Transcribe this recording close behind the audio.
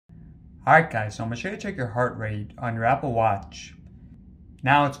Alright guys, so I'm going to show you to check your heart rate on your Apple Watch.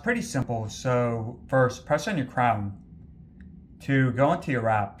 Now it's pretty simple, so first press on your crown to go into your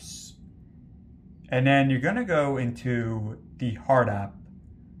apps. And then you're going to go into the Heart app,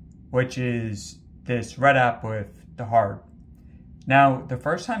 which is this red app with the heart. Now the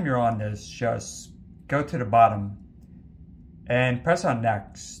first time you're on this, just go to the bottom and press on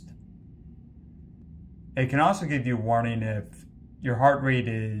next. It can also give you a warning if your heart rate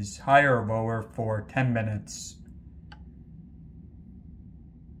is higher or lower for 10 minutes.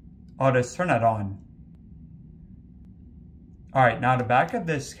 I'll just turn that on. Alright, now the back of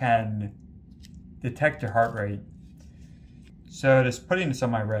this can detect your heart rate. So just putting this on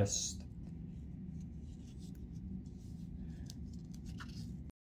my wrist.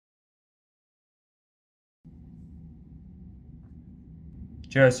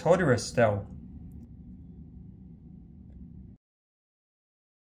 Just hold your wrist still.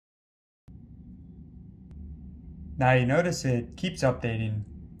 Now you notice it keeps updating.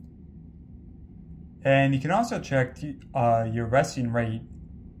 And you can also check your resting rate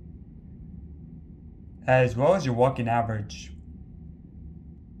as well as your walking average.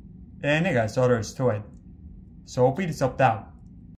 And hey guys, all there is to it. So hopefully this helped out.